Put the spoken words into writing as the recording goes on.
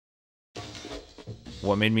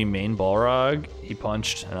What made me main Balrog? He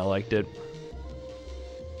punched, and I liked it.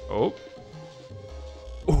 Oh.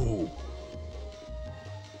 Ooh.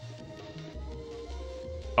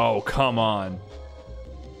 Oh, come on.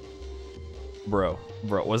 Bro,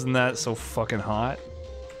 wasn't that so fucking hot?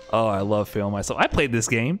 Oh, I love failing myself. I played this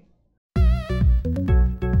game.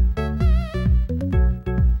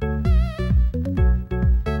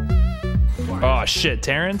 Oh shit,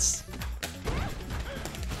 Terrence?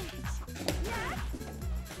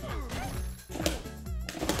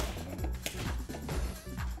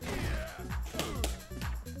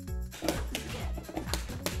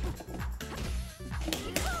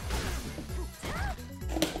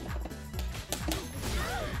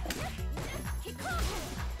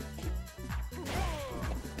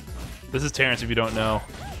 This is Terrence if you don't know.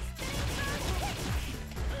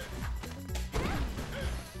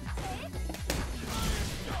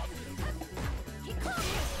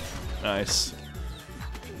 Nice.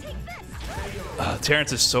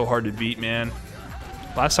 Terrence is so hard to beat, man.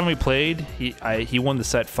 Last time we played, he won the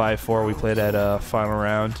set 5-4. We played at final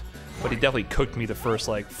round, but he definitely cooked me the first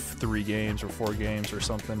like 3 games or 4 games or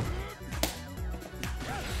something.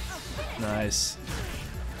 Nice.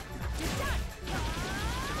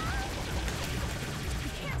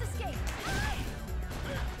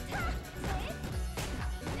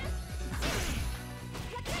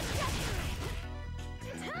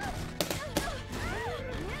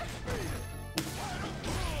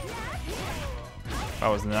 I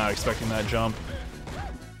was not expecting that jump.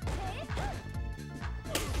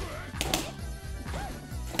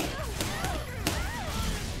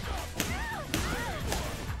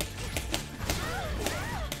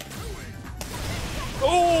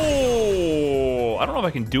 Oh! I don't know if I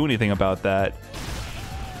can do anything about that.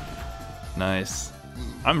 Nice.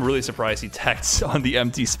 I'm really surprised he teched on the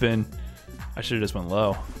empty spin. I should have just went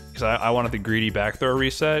low. Because I wanted the greedy back throw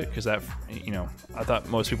reset, because that, you know, I thought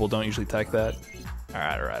most people don't usually tech that.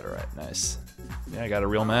 Alright, nice. Yeah, I got a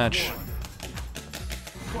real match.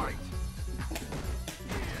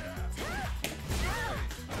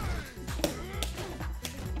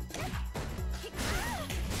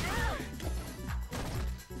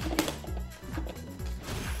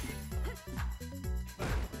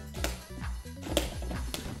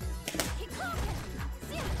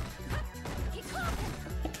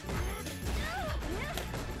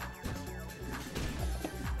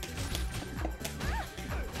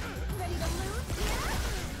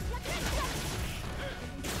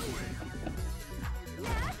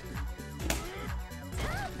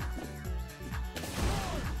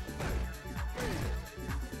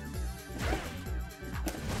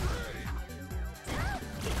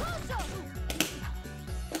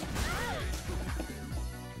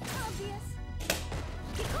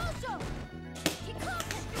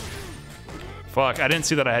 Fuck, I didn't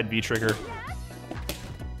see that I had V-trigger.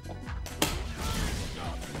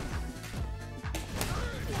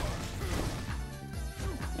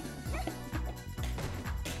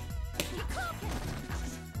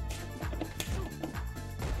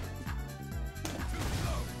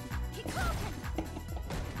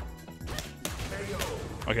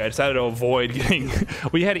 Okay, I decided to avoid getting...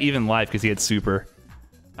 we had even life because he had super.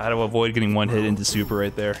 I had to avoid getting one hit into super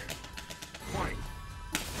right there.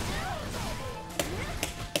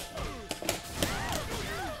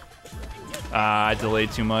 I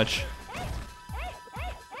delayed too much.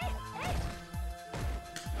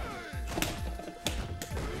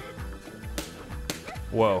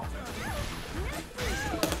 Whoa.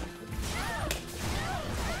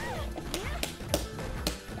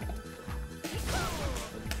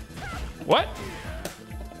 What?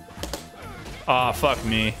 Aw, fuck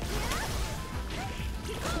me.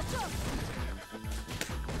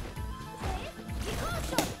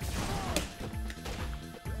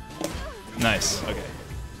 Nice, okay.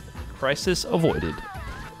 Crisis avoided.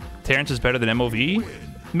 Terrence is better than MOV?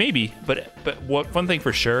 Maybe, but one thing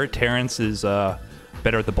for sure, Terrence is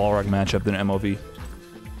better at the Balrog matchup than MOV.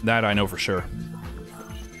 That I know for sure.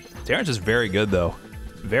 Terrence is very good though.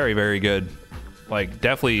 Very, very good. Like,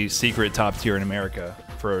 definitely secret top tier in America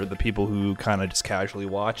for the people who kind of just casually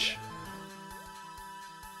watch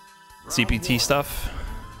CPT stuff.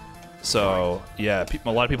 So, yeah,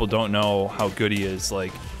 a lot of people don't know how good he is.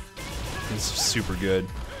 Like, he's super good.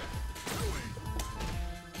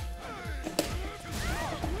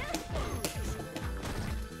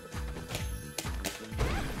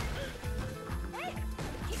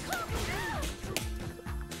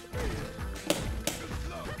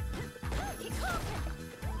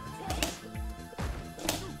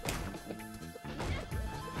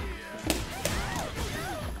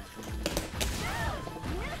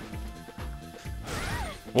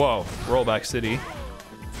 Whoa, rollback city.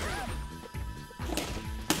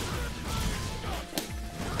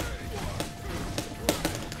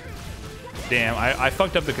 Damn, I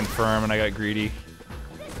fucked up the confirm and I got greedy.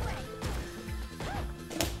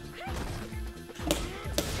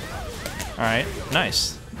 Alright,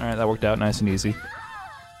 nice. Alright, that worked out nice and easy.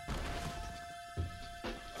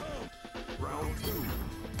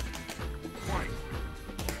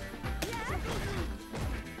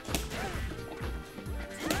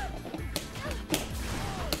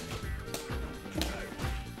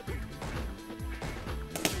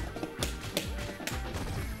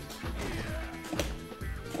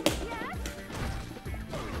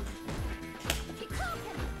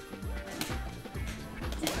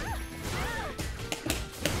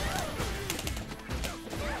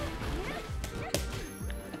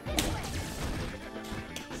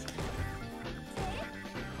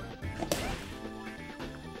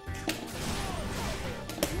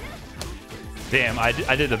 Damn, I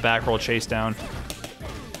did the back roll chase down.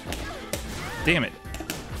 Damn it.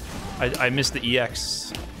 I missed the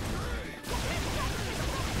EX.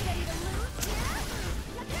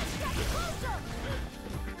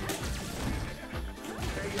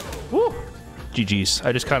 Woo! GG's.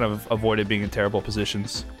 I just kind of avoided being in terrible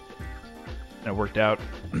positions. And it worked out.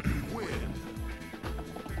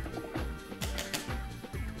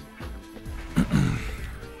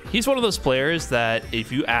 He's one of those players that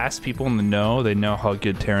if you ask people in the know, they know how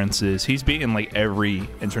good Terrence is. He's beaten like every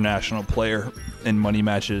international player in money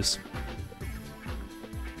matches.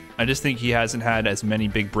 I just think he hasn't had as many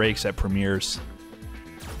big breaks at premieres.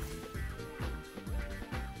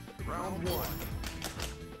 Round one.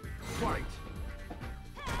 Fight.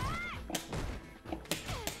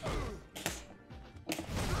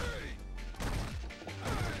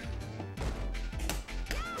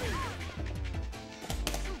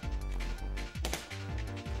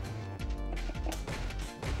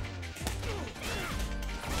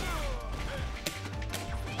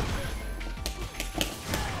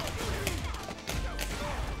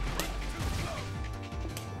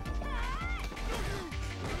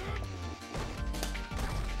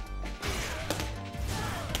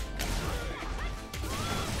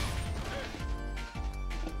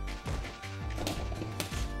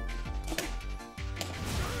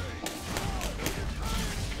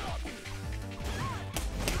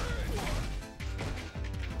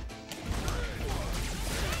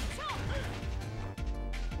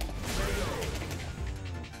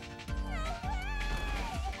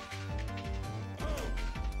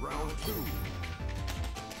 Round two.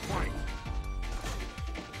 Fight.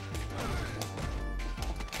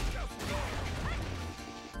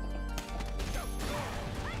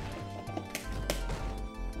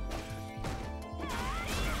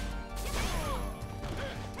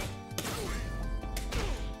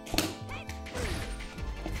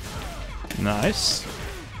 Nice.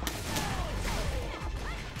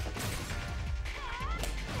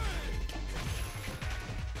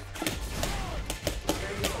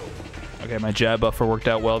 Okay, my jab buffer worked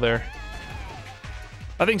out well there.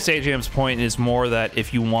 I think Sajam's point is more that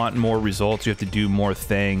if you want more results, you have to do more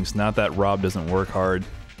things, not that Rob doesn't work hard.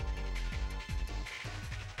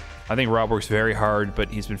 I think Rob works very hard, but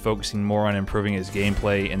he's been focusing more on improving his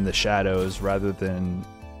gameplay in the shadows rather than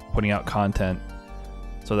putting out content.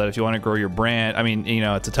 So that if you want to grow your brand, I mean, you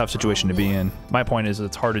know, it's a tough situation to be in. My point is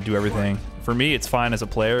it's hard to do everything. For me, it's fine as a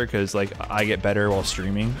player because like I get better while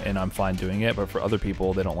streaming and I'm fine doing it, but for other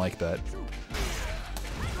people, they don't like that.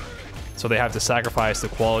 So they have to sacrifice the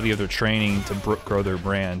quality of their training to grow their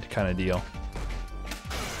brand kind of deal.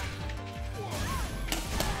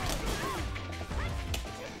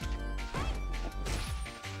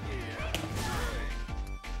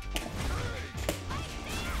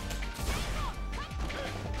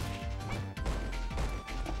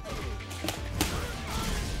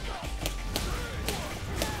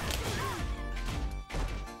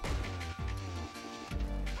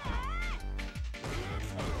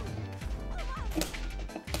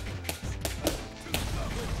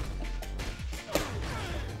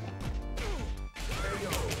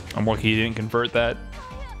 I'm lucky he didn't convert that.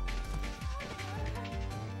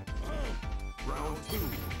 Round two.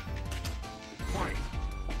 Fight.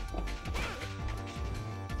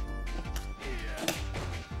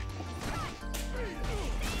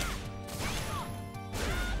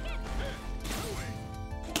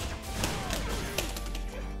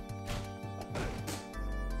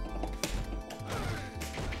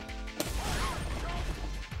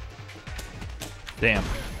 Damn.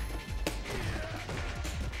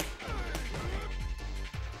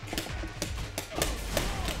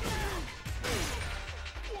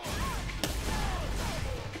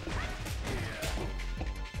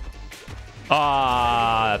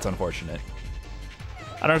 Ah, that's unfortunate.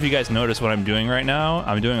 I don't know if you guys notice what I'm doing right now.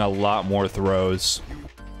 I'm doing a lot more throws.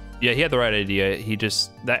 Yeah, he had the right idea. He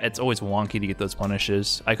just, it's always wonky to get those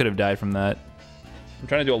punishes. I could have died from that. I'm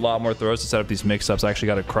trying to do a lot more throws to set up these mix-ups. I actually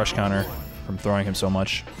got a crush counter from throwing him so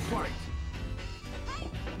much.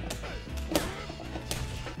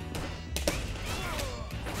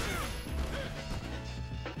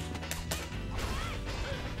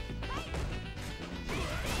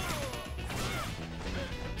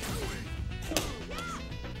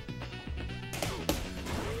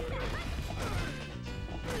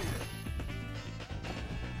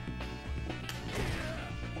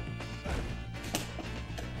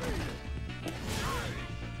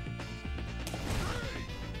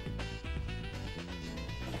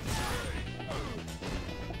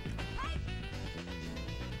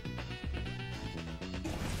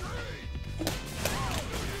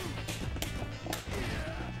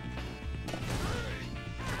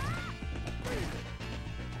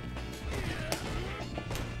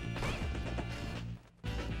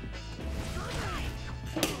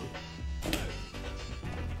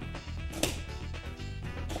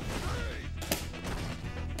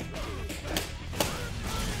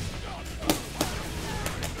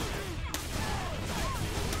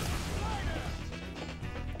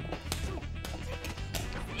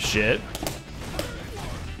 Shit.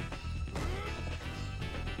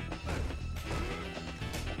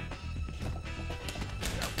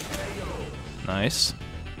 Nice.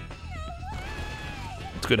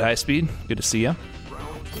 It's good high speed. Good to see ya.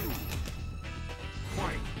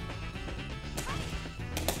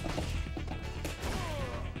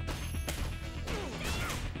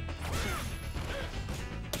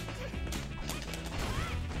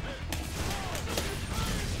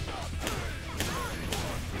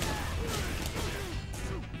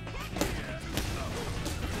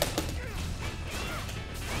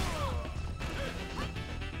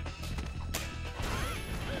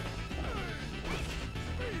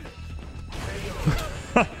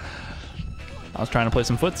 I was trying to play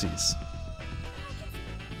some footsies.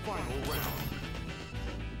 Final round.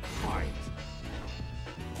 Fight.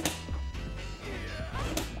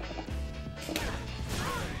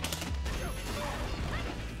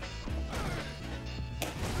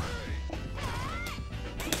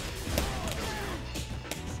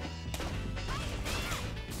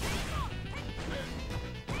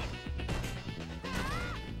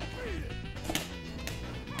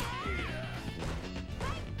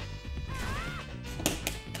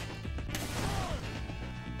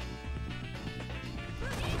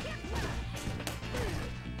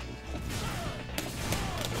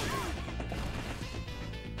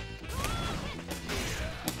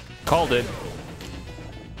 Called it.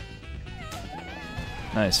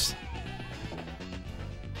 Nice.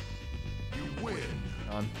 You win.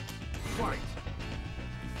 On. Fight.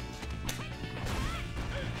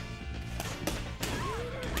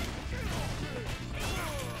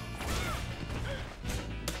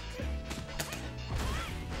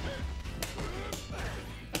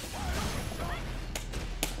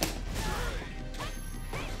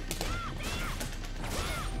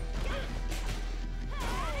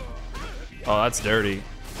 Oh, that's dirty.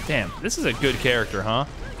 Damn, this is a good character, huh?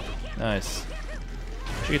 Nice.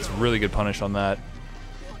 She gets really good punish on that.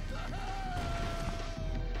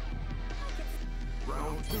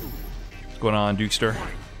 Round two. What's going on, Dukester?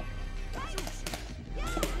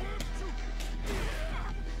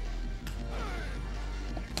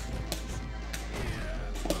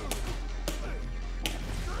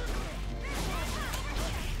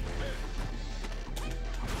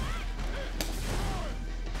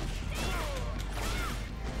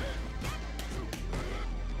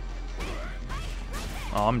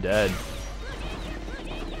 Oh, I'm dead.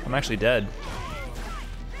 I'm actually dead.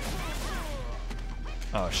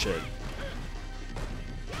 Oh, shit.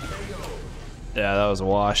 Yeah, that was a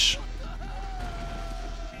wash.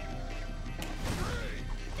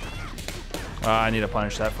 I need to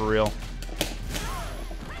punish that for real.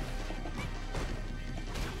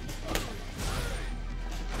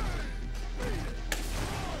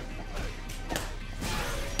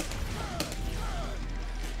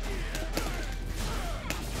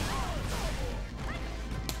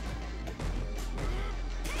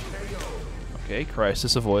 Okay,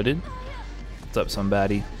 crisis avoided. What's up,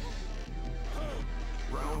 somebody?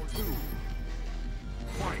 Round two.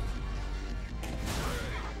 Fight.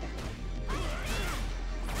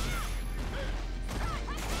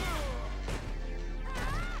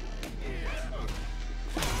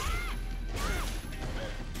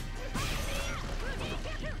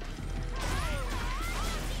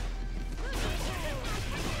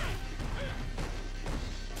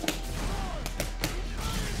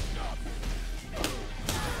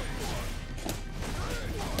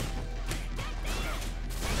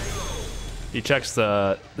 He checks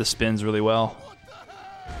the spins really well.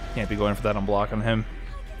 Can't be going for that on block on him.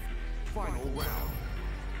 Final round.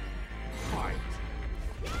 Fight.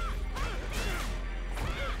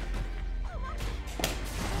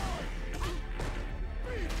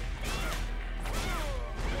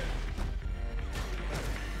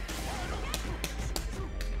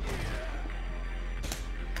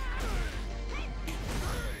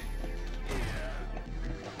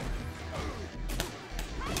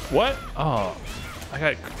 What? Oh,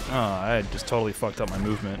 I just totally fucked up my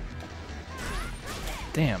movement.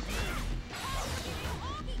 Damn.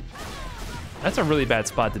 That's a really bad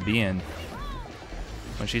spot to be in.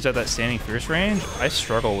 When she's at that standing fierce range, I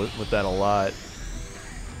struggle with that a lot.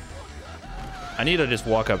 I need to just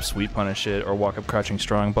walk up sweep punish it or walk up crouching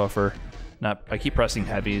strong buffer. I keep pressing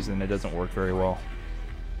heavies and it doesn't work very well.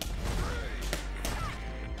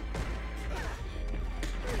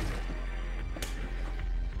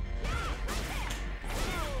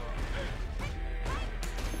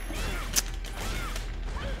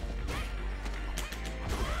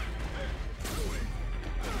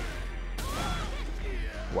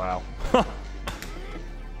 Wow.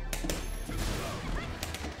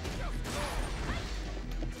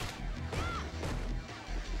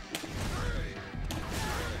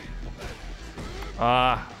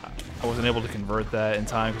 I wasn't able to convert that in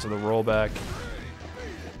time because of the rollback.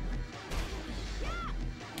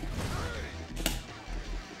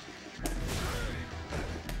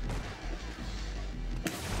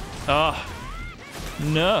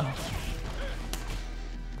 No.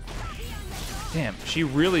 Damn, she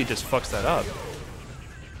really just fucks that up.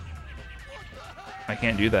 I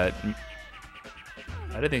can't do that.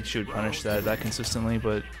 I didn't think she would punish that consistently,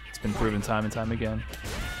 but it's been proven time and time again.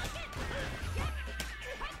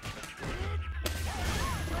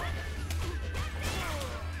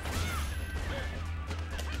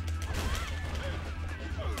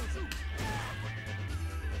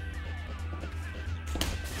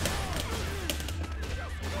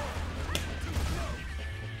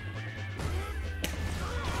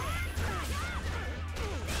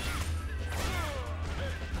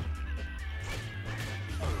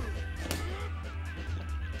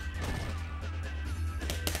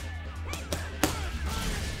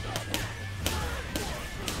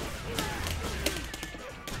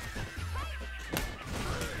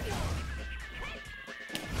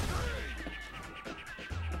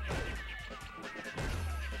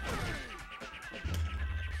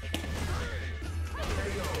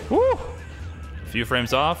 Woo! A few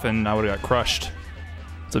frames off and I would have got crushed.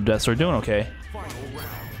 So Deaths are doing okay. Final round.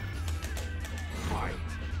 Fight.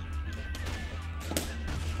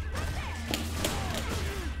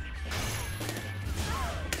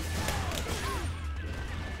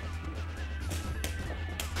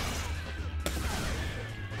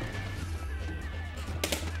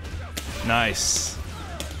 Nice.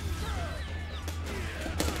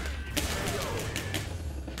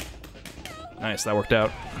 Nice, that worked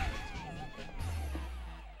out.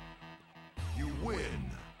 You win.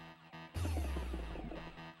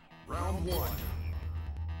 Round one.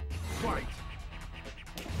 Fight.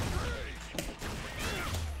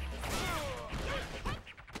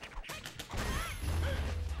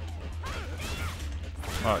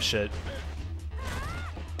 Oh shit.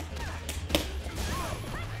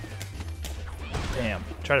 Damn.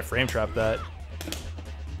 Try to frame trap that.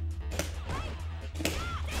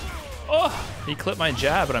 Oh! He clipped my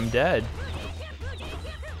jab, but I'm dead.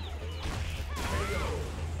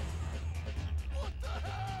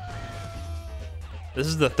 This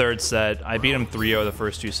is the third set. I beat him 3-0 the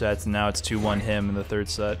first two sets, and now it's 2-1 him in the third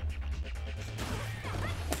set.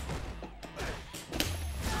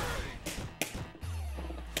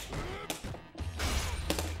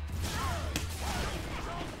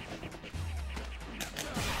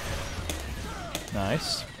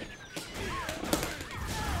 Nice.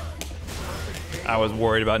 I was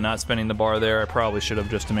worried about not spending the bar there. I probably should have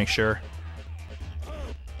just to make sure.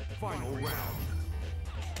 Final round.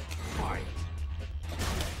 Fight.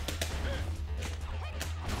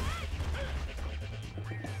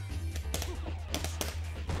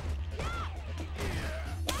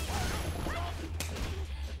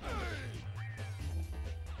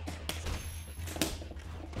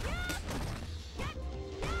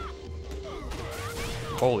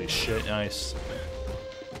 Holy shit, nice.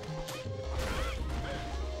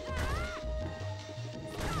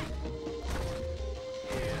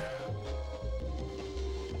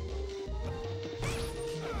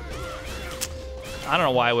 I don't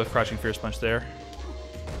know why I whiffed Crouching Fierce Punch there.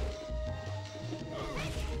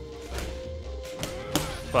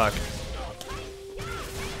 Fuck.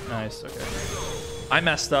 Nice, okay. I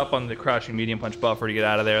messed up on the crouching medium punch buffer to get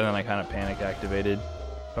out of there, and then I kind of panic activated.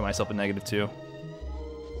 Put myself at -2.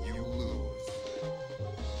 You lose.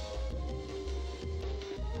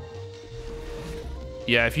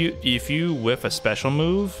 Yeah, if you whiff a special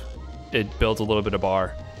move, it builds a little bit of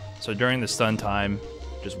bar. So during the stun time,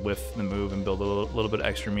 just whiff the move and build a little bit of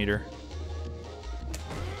extra meter.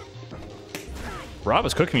 Rob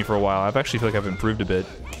was cooking me for a while. I actually feel like I've improved a bit.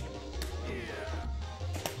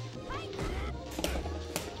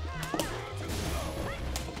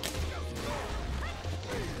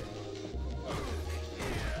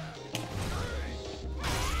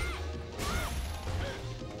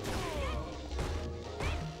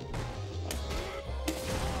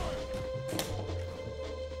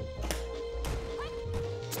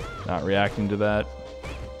 Not reacting to that.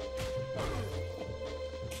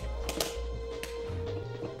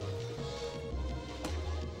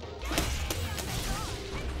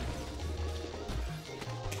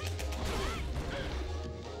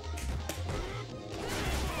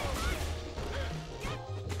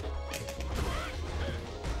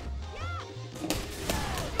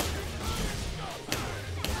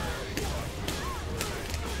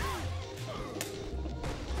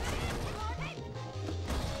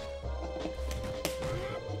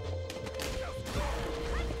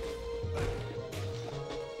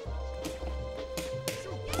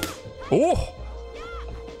 Oh!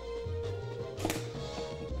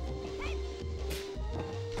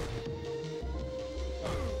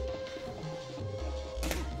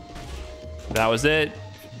 That was it.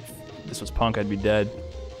 If this was Punk, I'd be dead.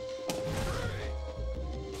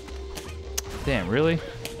 Damn, really?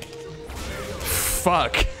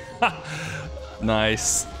 Fuck.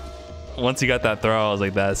 Nice. Once he got that throw, I was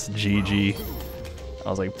like, that's GG. I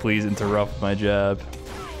was like, please interrupt my jab.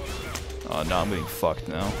 Oh, no, I'm getting fucked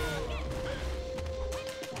now.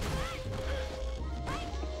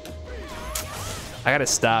 I gotta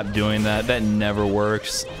stop doing that. That never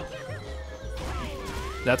works.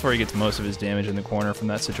 That's where he gets most of his damage in the corner from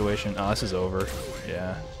that situation. Oh, this is over.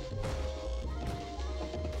 Yeah.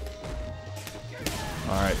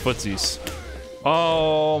 Alright, footsies.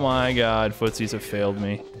 Oh my god, footsies have failed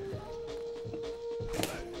me.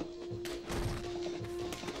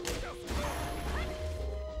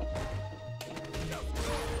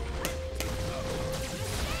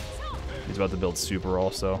 He's about to build super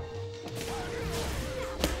also.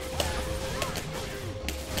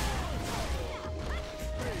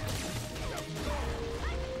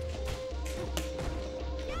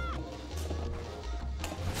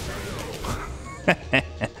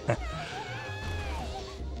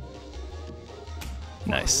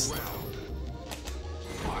 Nice.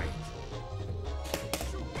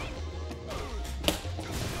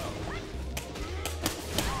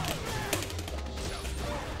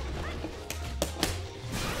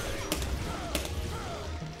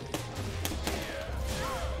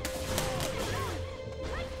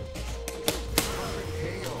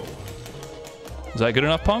 Is that good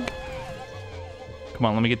enough, Punk? Come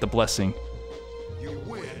on, let me get the blessing. You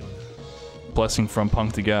win. Blessing from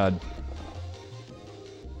Punk to God.